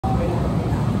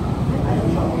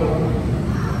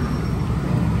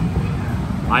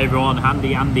Hi everyone,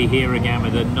 Handy Andy here again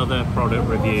with another product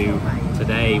review.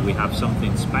 Today we have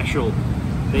something special.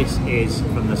 This is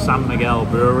from the San Miguel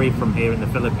brewery from here in the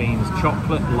Philippines.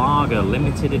 Chocolate lager,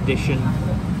 limited edition.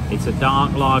 It's a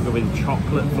dark lager with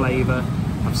chocolate flavour.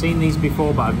 I've seen these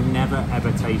before, but I've never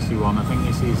ever tasted one. I think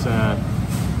this is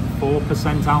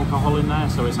 4% alcohol in there,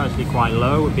 so it's actually quite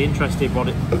low. I'd be interested what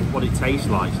it tastes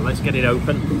like. So let's get it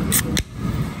open.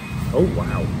 Oh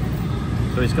wow!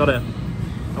 So it's got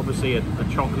obviously a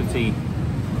chocolatey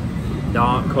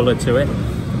dark colour to it.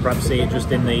 Perhaps see it just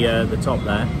in the top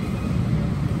there,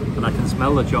 and I can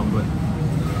smell the chocolate.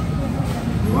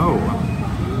 Whoa!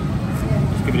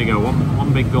 Let's give it a go.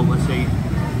 One big gulp. Let's see.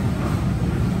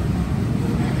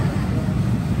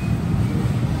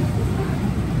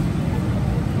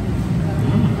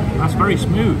 That's very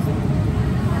smooth.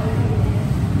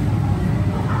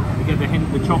 You get the hint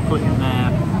of the chocolate in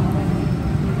there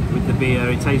with the beer.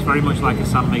 It tastes very much like a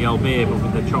San Miguel beer, but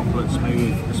with the chocolate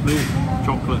smooth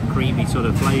chocolate creamy sort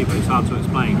of flavour. It's hard to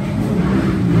explain.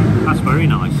 That's very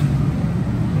nice.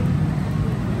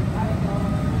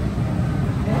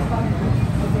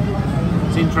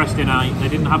 It's interesting, they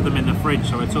didn't have them in the fridge,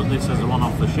 so I took this as one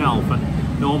off the shelf,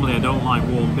 and normally I don't like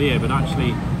warm beer, but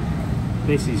actually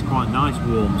this is quite nice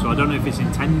warm, so I don't know if it's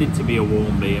intended to be a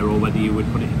warm beer or whether you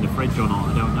would put it in the fridge or not,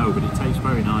 I don't know, but it tastes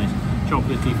very nice.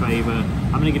 Chocolatey flavour.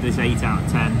 I'm going to give this 8 out of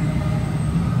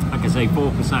 10. Like I say,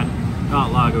 4%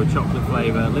 dark lager with chocolate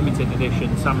flavour, limited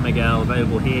edition, San Miguel,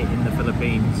 available here in the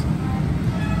Philippines.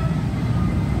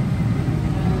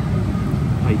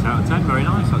 8 out of 10, very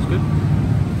nice, that's good.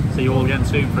 See you all again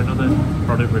soon for another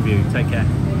product review. Take care.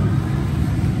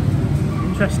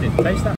 Interesting, taste that.